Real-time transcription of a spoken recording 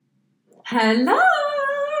Hello,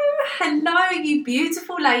 you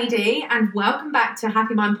beautiful lady, and welcome back to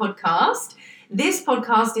Happy Mind Podcast. This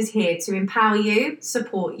podcast is here to empower you,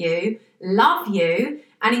 support you, love you,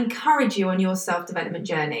 and encourage you on your self-development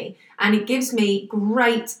journey. And it gives me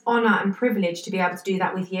great honour and privilege to be able to do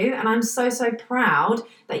that with you. And I'm so proud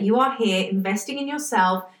that you are here investing in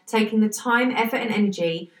yourself, taking the time, effort, and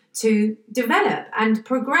energy to develop and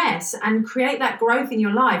progress and create that growth in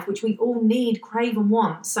your life, which we all need, crave, and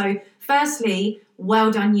want. So firstly,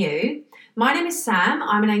 well done you. My name is Sam.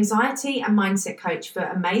 I'm an anxiety and mindset coach for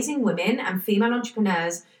amazing women and female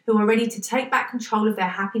entrepreneurs who are ready to take back control of their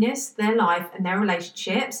happiness, their life, and their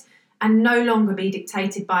relationships, and no longer be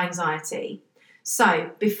dictated by anxiety.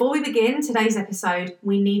 So before we begin today's episode,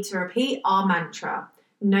 we need to repeat our mantra.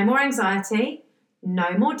 No more anxiety,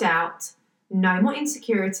 no more doubt, no more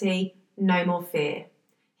insecurity, no more fear.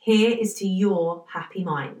 Here is to your happy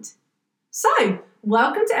mind. So,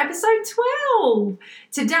 welcome to episode 12.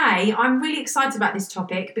 Today, I'm really excited about this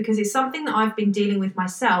topic because it's something that I've been dealing with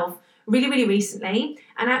myself really recently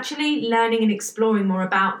and actually learning and exploring more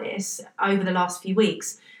about this over the last few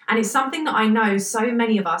weeks. And it's something that I know so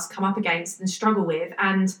many of us come up against and struggle with.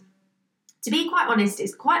 And to be quite honest,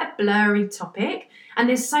 it's quite a blurry topic. And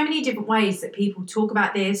there's so many different ways that people talk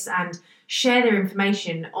about this and share their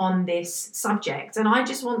information on this subject. And I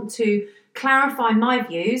just want to clarify my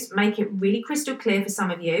views, make it really crystal clear for some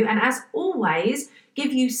of you, and as always,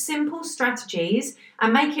 give you simple strategies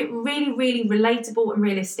and make it really relatable and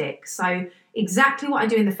realistic. So exactly what I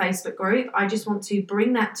do in the Facebook group, I just want to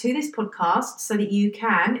bring that to this podcast so that you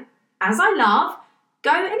can, as I love,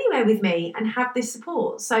 go anywhere with me and have this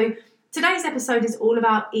support. So today's episode is all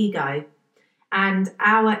about ego and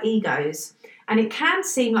our egos. And it can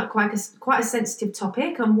seem like quite a sensitive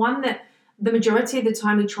topic, and one that the majority of the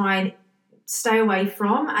time we try and stay away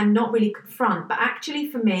from and not really confront. But actually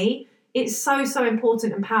for me, it's so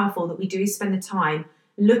important and powerful that we do spend the time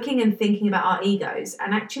looking and thinking about our egos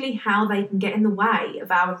and actually how they can get in the way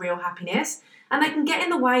of our real happiness, and they can get in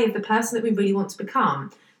the way of the person that we really want to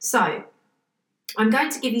become. So I'm going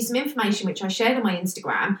to give you some information which I shared on my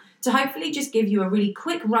Instagram to hopefully just give you a really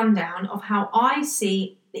quick rundown of how I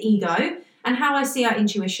see the ego and how I see our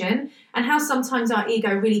intuition and how sometimes our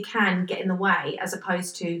ego really can get in the way as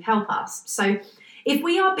opposed to help us. So if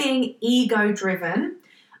we are being ego-driven,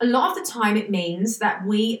 a lot of the time it means that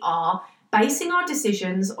we are basing our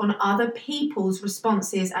decisions on other people's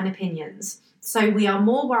responses and opinions. So we are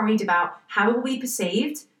more worried about how we will be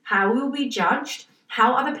perceived, how we will be judged,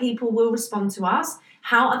 how other people will respond to us,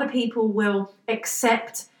 how other people will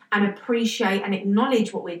accept and appreciate and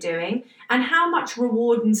acknowledge what we're doing, and how much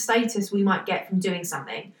reward and status we might get from doing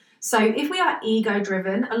something. So if we are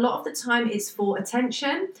ego-driven, a lot of the time it's for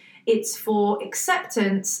attention, it's for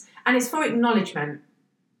acceptance, and it's for acknowledgement.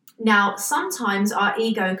 Now, sometimes our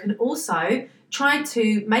ego can also try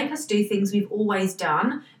to make us do things we've always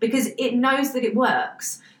done because it knows that it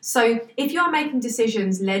works. So if you are making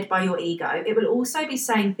decisions led by your ego, it will also be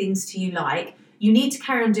saying things to you like, you need to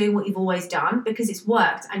carry on doing what you've always done because it's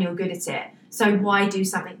worked and you're good at it. So why do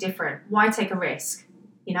something different? Why take a risk?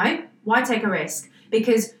 Why take a risk?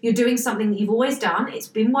 Because you're doing something that you've always done. It's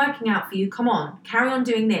been working out for you. Come on, carry on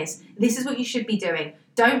doing this. This is what you should be doing.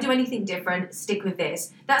 Don't do anything different. Stick with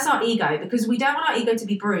this. That's our ego, because we don't want our ego to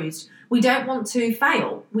be bruised. We don't want to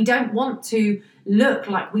fail. We don't want to look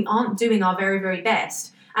like we aren't doing our very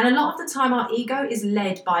best. And a lot of the time our ego is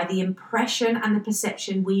led by the impression and the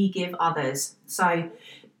perception we give others. So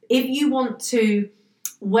if you want to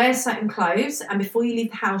wear certain clothes and before you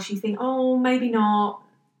leave the house you think, oh, maybe not,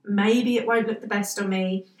 maybe it won't look the best on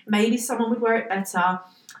me, maybe someone would wear it better,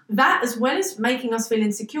 that as well as making us feel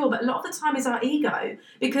insecure, but a lot of the time is our ego.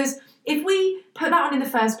 Because if we put that on in the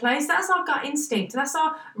first place, that's our gut instinct. That's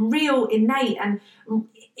our real innate and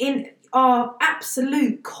in our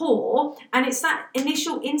absolute core, and it's that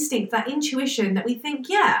initial instinct, that intuition that we think,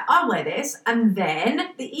 yeah, I'll wear this, and then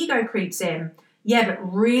the ego creeps in. Yeah,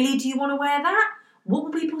 but really, do you want to wear that? What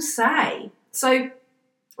will people say? So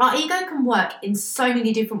our ego can work in so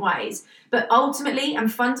many different ways, but ultimately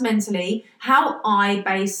and fundamentally, how I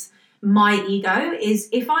base my ego is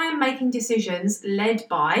if I am making decisions led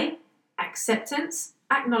by acceptance,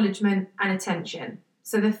 acknowledgement, and attention.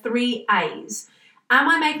 So the 3 A's. Am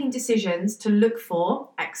I making decisions to look for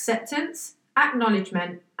acceptance,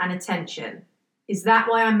 acknowledgement, and attention? Is that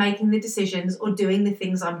why I'm making the decisions or doing the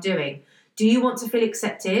things I'm doing? Do you want to feel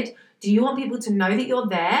accepted? Do you want people to know that you're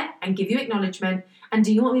there and give you acknowledgement? And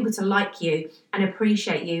do you want people to like you and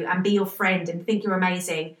appreciate you and be your friend and think you're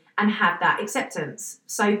amazing and have that acceptance?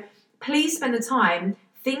 So please spend the time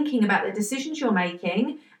thinking about the decisions you're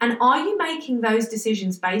making And are you making those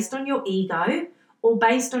decisions based on your ego or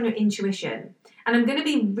based on your intuition? And I'm going to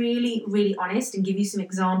be really, really honest and give you some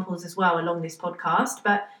examples as well along this podcast.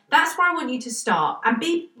 But that's where I want you to start and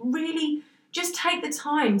be really, just take the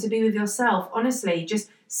time to be with yourself. Honestly, just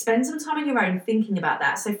spend some time on your own thinking about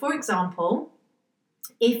that. So for example,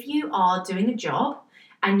 if you are doing a job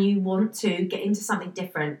and you want to get into something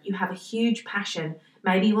different, you have a huge passion.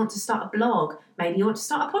 Maybe you want to start a blog. Maybe you want to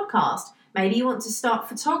start a podcast. Maybe you want to start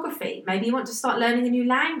photography. Maybe you want to start learning a new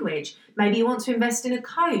language. Maybe you want to invest in a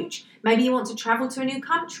coach. Maybe you want to travel to a new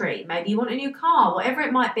country. Maybe you want a new car, whatever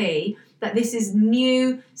it might be, that this is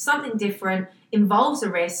new, something different, involves a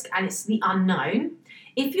risk, and it's the unknown.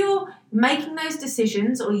 If you're making those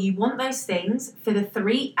decisions or you want those things for the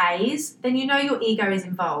 3 A's, then you know your ego is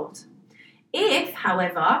involved. If,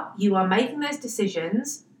 however, you are making those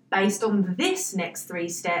decisions based on this next 3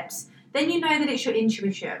 steps, then you know that it's your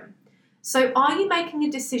intuition. So are you making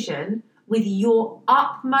a decision with your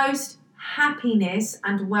utmost happiness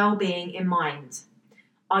and well-being in mind?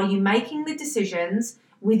 Are you making the decisions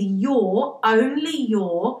with only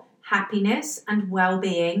your happiness and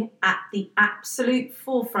well-being at the absolute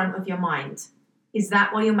forefront of your mind? Is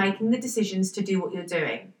that why you're making the decisions to do what you're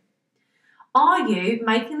doing? Are you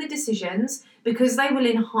making the decisions because they will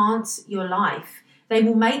enhance your life? They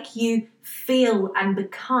will make you feel and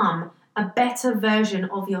become a better version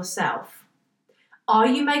of yourself. Are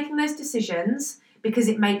you making those decisions because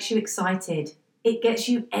it makes you excited? It gets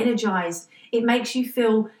you energized. It makes you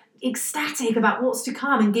feel ecstatic about what's to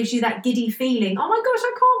come and gives you that giddy feeling. Oh my gosh,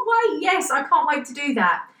 I can't wait. Yes, I can't wait to do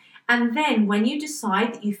that. And then when you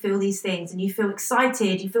decide that you feel these things and you feel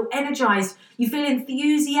excited, you feel energized, you feel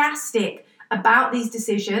enthusiastic about these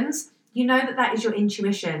decisions, you know that that is your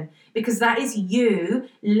intuition, because that is you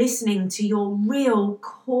listening to your real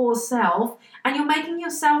core self, and you're making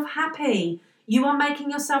yourself happy. You are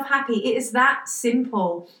making yourself happy. It is that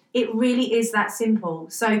simple. It really is that simple.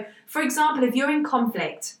 So, for example, if you're in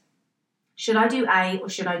conflict, should I do A or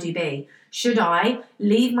should I do B? Should I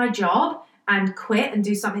leave my job and quit and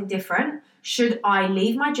do something different? Should I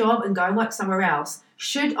leave my job and go and work somewhere else?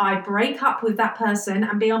 Should I break up with that person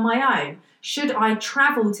and be on my own? Should I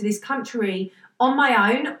travel to this country on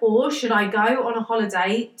my own, or should I go on a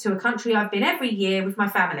holiday to a country I've been every year with my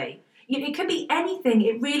family? It could be anything.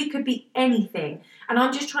 It really could be anything. And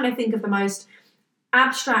I'm just trying to think of the most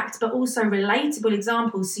abstract but also relatable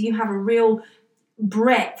examples so you have a real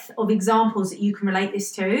breadth of examples that you can relate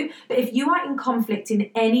this to. But if you are in conflict in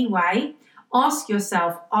any way, ask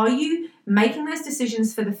yourself, are you making those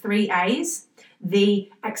decisions for the 3 A's,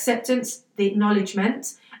 the acceptance, the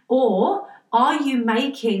acknowledgement, or are you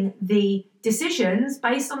making the decisions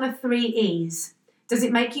based on the 3 E's? Does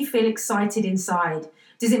it make you feel excited inside?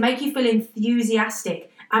 Does it make you feel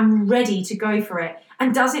enthusiastic and ready to go for it?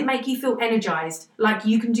 And does it make you feel energized, like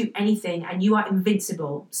you can do anything and you are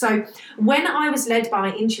invincible? So when I was led by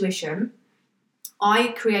my intuition, I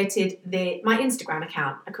created my Instagram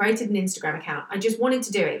account. I created an Instagram account. I just wanted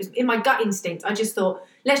to do it. It was in my gut instinct. I just thought,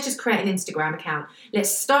 let's just create an Instagram account.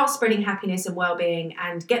 Let's start spreading happiness and well-being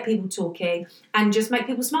and get people talking and just make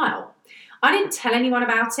people smile. I didn't tell anyone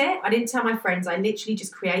about it. I didn't tell my friends. I literally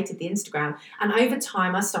just created the Instagram. And over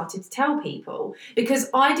time, I started to tell people because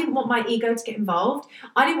I didn't want my ego to get involved.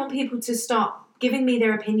 I didn't want people to start giving me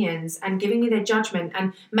their opinions and giving me their judgment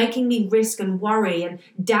and making me risk and worry and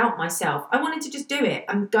doubt myself. I wanted to just do it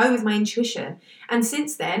and go with my intuition. And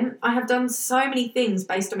since then, I have done so many things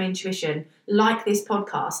based on my intuition, like this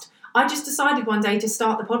podcast. I just decided one day to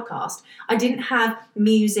start the podcast. I didn't have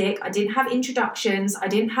music. I didn't have introductions. I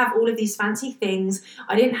didn't have all of these fancy things.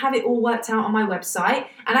 I didn't have it all worked out on my website.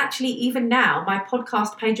 And actually, even now, my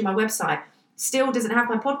podcast page on my website still doesn't have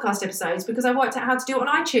my podcast episodes because I worked out how to do it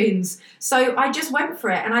on iTunes. So I just went for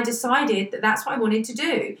it and I decided that that's what I wanted to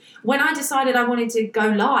do. When I decided I wanted to go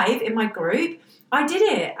live in my group, I did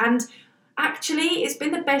it. And actually, it's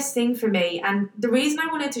been the best thing for me. And the reason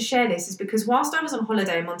I wanted to share this is because whilst I was on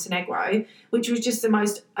holiday in Montenegro, which was just the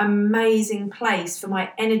most amazing place for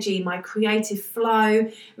my energy, my creative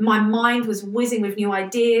flow, my mind was whizzing with new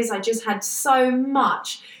ideas. I just had so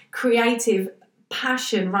much creative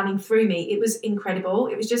passion running through me. It was incredible.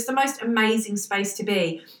 It was just the most amazing space to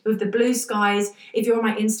be, with the blue skies. If you're on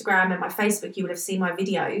my Instagram and my Facebook, you would have seen my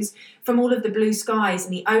videos from all of the blue skies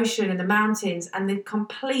and the ocean and the mountains and the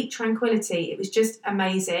complete tranquility. It was just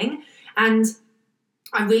amazing. And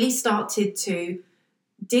I really started to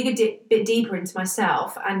dig a bit deeper into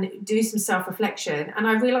myself and do some self-reflection. And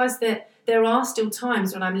I realized that there are still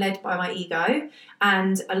times when I'm led by my ego,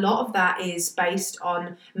 and a lot of that is based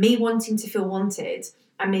on me wanting to feel wanted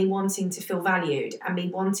and me wanting to feel valued and me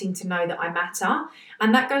wanting to know that I matter.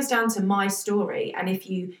 And that goes down to my story. And if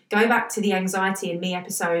you go back to the Anxiety in Me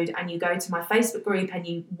episode and you go to my Facebook group and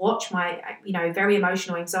you watch my, very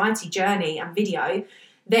emotional anxiety journey and video,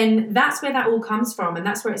 then that's where that all comes from. And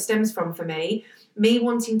that's where it stems from for me. Me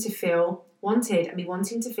wanting to feel wanted and me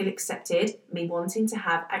wanting to feel accepted, me wanting to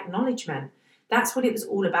have acknowledgement. That's what it was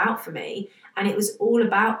all about for me. And it was all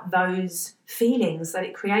about those feelings that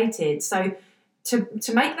it created. So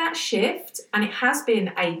to make that shift, and it has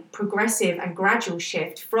been a progressive and gradual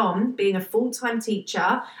shift from being a full-time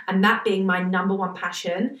teacher and that being my number one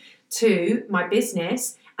passion to my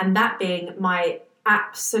business and that being my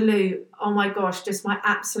absolute, oh my gosh, just my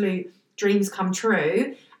absolute dreams come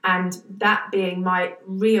true, and that being my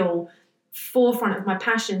real forefront of my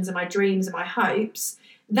passions and my dreams and my hopes.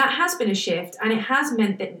 That has been a shift, and it has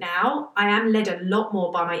meant that now I am led a lot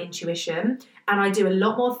more by my intuition, and I do a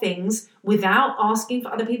lot more things without asking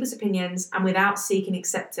for other people's opinions and without seeking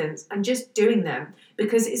acceptance, and just doing them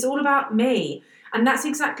because it's all about me. And that's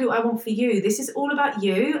exactly what I want for you. This is all about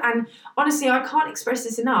you. And honestly, I can't express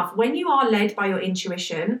this enough. When you are led by your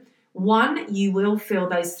intuition, one, you will feel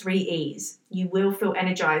those 3 E's. You will feel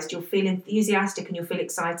energized, you'll feel enthusiastic, and you'll feel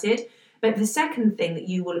excited. But the second thing that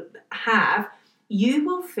you will have, you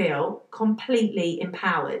will feel completely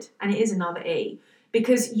empowered. And it is another E,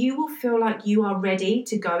 because you will feel like you are ready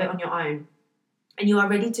to go it on your own. And you are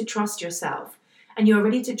ready to trust yourself. And you are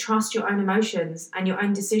ready to trust your own emotions and your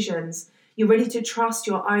own decisions. You're ready to trust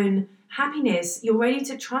your own happiness. You're ready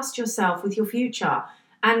to trust yourself with your future.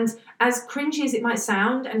 And as cringy as it might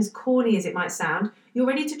sound and as corny as it might sound, you're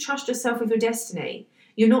ready to trust yourself with your destiny.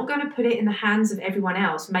 You're not going to put it in the hands of everyone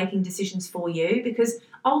else making decisions for you, because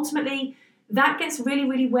ultimately that gets really,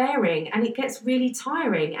 really wearing and it gets really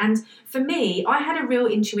tiring. And for me, I had a real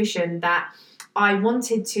intuition that I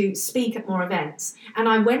wanted to speak at more events. And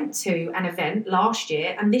I went to an event last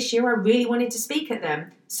year, and this year I really wanted to speak at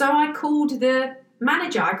them. So I called the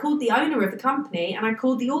manager, I called the owner of the company, and I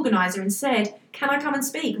called the organizer and said, can I come and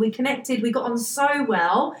speak? We connected, we got on so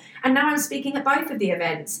well, and now I'm speaking at both of the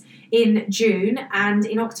events in June and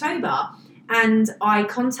in October. And I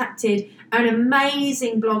contacted an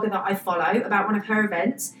amazing blogger that I follow about one of her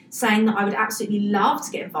events, saying that I would absolutely love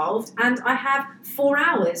to get involved. And I have 4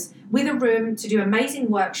 hours with a room to do amazing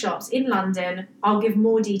workshops in London. I'll give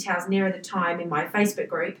more details nearer the time in my Facebook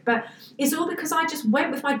group. But it's all because I just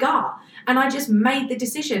went with my gut and I just made the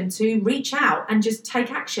decision to reach out and just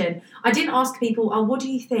take action. I didn't ask people, oh, what do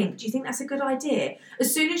you think? Do you think that's a good idea?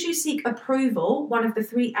 As soon as you seek approval, one of the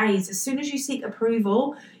 3 A's, as soon as you seek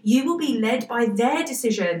approval, you will be led by their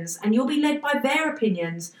decisions and you'll be led by their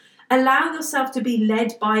opinions. Allow yourself to be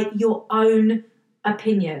led by your own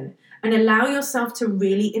opinion and allow yourself to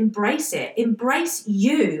really embrace it. Embrace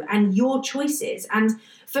you and your choices. And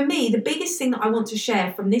for me, the biggest thing that I want to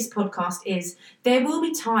share from this podcast is there will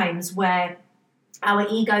be times where our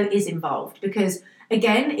ego is involved because,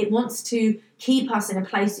 again, it wants to keep us in a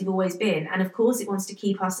place we've always been. And of course, it wants to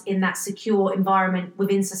keep us in that secure environment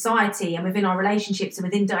within society and within our relationships and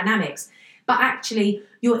within dynamics. But actually,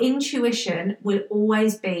 your intuition will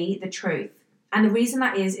always be the truth. And the reason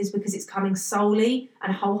that is because it's coming solely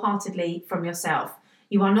and wholeheartedly from yourself.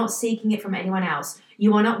 You are not seeking it from anyone else.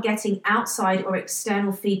 You are not getting outside or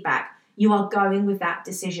external feedback. You are going with that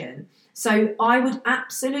decision. So I would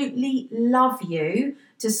absolutely love you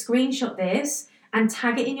to screenshot this and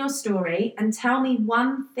tag it in your story and tell me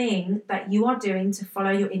one thing that you are doing to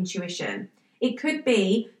follow your intuition. It could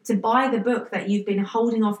be to buy the book that you've been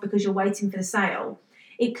holding off because you're waiting for the sale.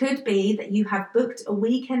 It could be that you have booked a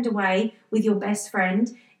weekend away with your best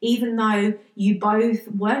friend, even though you both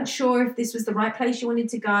weren't sure if this was the right place you wanted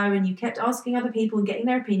to go and you kept asking other people and getting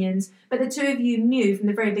their opinions, but the two of you knew from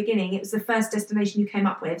the very beginning it was the first destination you came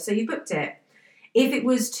up with, so you booked it. If it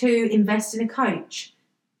was to invest in a coach,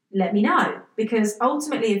 let me know, because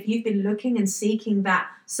ultimately if you've been looking and seeking that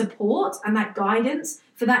support and that guidance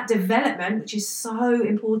for that development, which is so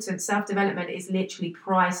important, self-development is literally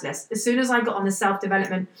priceless. As soon as I got on the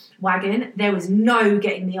self-development wagon, there was no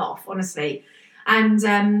getting me off, honestly.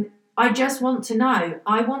 And I just want to know.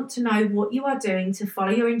 I want to know what you are doing to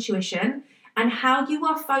follow your intuition and how you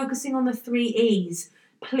are focusing on the 3 E's.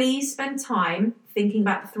 Please spend time thinking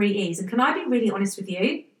about the 3 E's. And can I be really honest with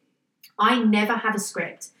you? I never have a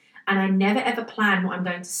script and I never ever plan what I'm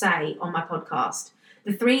going to say on my podcast.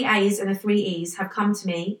 The 3 A's and the 3 E's have come to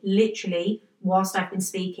me literally whilst I've been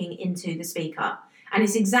speaking into the speaker. And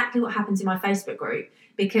it's exactly what happens in my Facebook group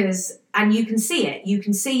because, and you can see it, you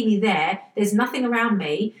can see me there. There's nothing around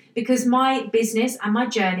me because my business and my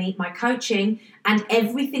journey, my coaching and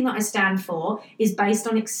everything that I stand for is based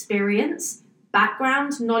on experience,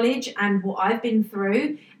 background, knowledge, and what I've been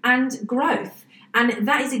through, and growth. And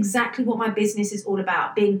that is exactly what my business is all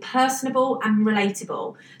about, being personable and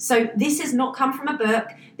relatable. So this has not come from a book.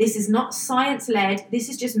 This is not science-led. This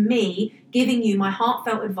is just me giving you my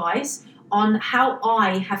heartfelt advice on how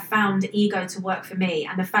I have found ego to work for me,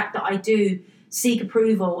 and the fact that I do seek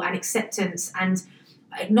approval and acceptance and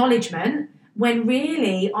acknowledgement when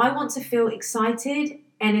really I want to feel excited,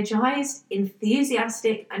 energized,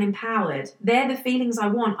 enthusiastic, and empowered. They're the feelings I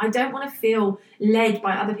want. I don't want to feel led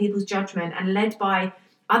by other people's judgment and led by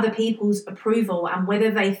other people's approval and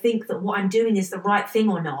whether they think that what I'm doing is the right thing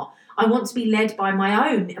or not. I want to be led by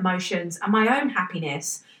my own emotions and my own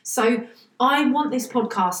happiness. So I want this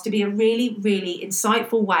podcast to be a really, really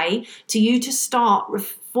insightful way to start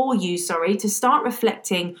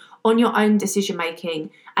reflecting on your own decision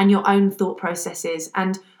making and your own thought processes.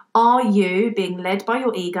 And are you being led by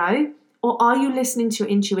your ego, or are you listening to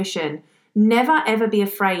your intuition? Never ever be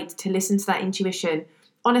afraid to listen to that intuition.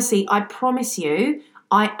 Honestly, I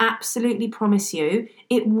absolutely promise you,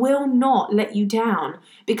 it will not let you down,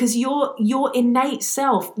 because your innate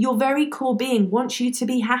self, your very core being, wants you to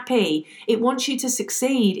be happy. It wants you to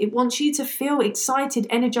succeed. It wants you to feel excited,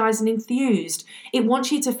 energized, and enthused. It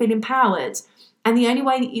wants you to feel empowered. And the only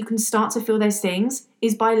way that you can start to feel those things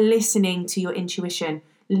is by listening to your intuition,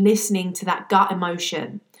 listening to that gut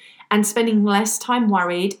emotion, and spending less time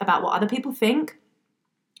worried about what other people think,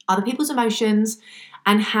 other people's emotions,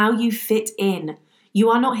 and how you fit in. You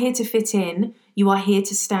are not here to fit in. You are here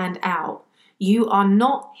to stand out. You are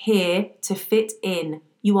not here to fit in.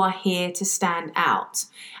 You are here to stand out.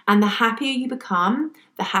 And the happier you become,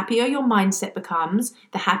 the happier your mindset becomes,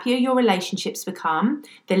 the happier your relationships become,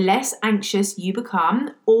 the less anxious you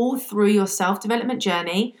become all through your self-development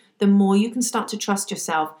journey, the more you can start to trust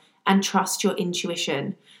yourself and trust your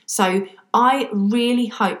intuition. So I really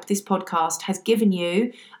hope this podcast has given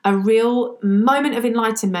you a real moment of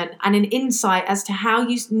enlightenment and an insight as to how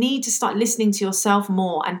you need to start listening to yourself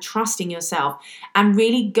more and trusting yourself and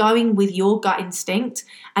really going with your gut instinct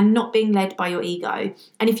and not being led by your ego.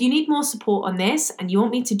 And if you need more support on this and you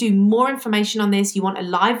want me to do more information on this, you want a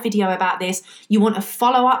live video about this, you want a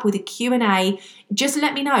follow up with a Q&A, just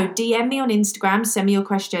let me know. DM me on Instagram, send me your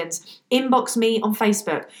questions, inbox me on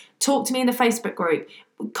Facebook, talk to me in the Facebook group,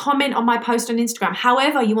 comment on my post on Instagram.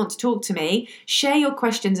 However you want to talk to me, share your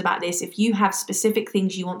questions about this if you have specific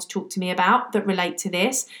things you want to talk to me about that relate to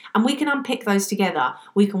this, and we can unpick those together.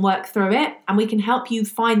 We can work through it and we can help you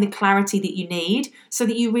find the clarity that you need so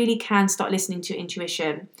that you really can start listening to your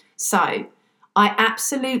intuition. So I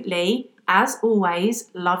absolutely, as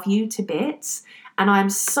always, love you to bits, and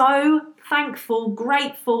I'm so thankful,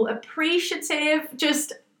 grateful, appreciative,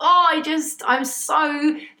 I'm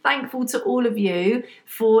so thankful to all of you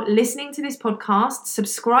for listening to this podcast,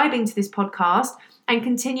 subscribing to this podcast, and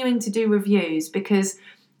continuing to do reviews, because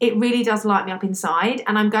it really does light me up inside.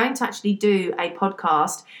 And I'm going to actually do a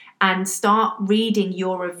podcast and start reading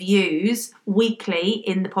your reviews weekly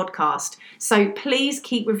in the podcast. So please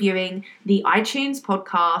keep reviewing the iTunes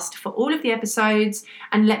podcast for all of the episodes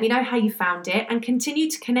and let me know how you found it, and continue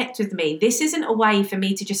to connect with me. This isn't a way for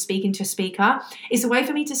me to just speak into a speaker. It's a way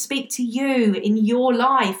for me to speak to you in your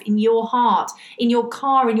life, in your heart, in your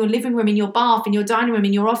car, in your living room, in your bath, in your dining room,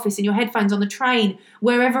 in your office, in your headphones, on the train,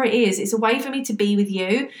 wherever it is. It's a way for me to be with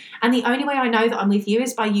you. And the only way I know that I'm with you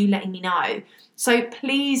is by you letting me know. So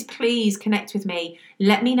please, please connect with me.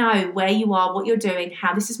 Let me know where you are, what you're doing,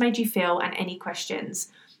 how this has made you feel, and any questions.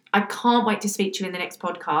 I can't wait to speak to you in the next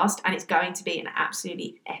podcast, and it's going to be an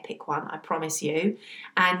absolutely epic one, I promise you.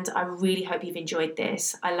 And I really hope you've enjoyed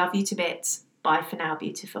this. I love you to bits. Bye for now,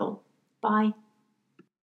 beautiful. Bye.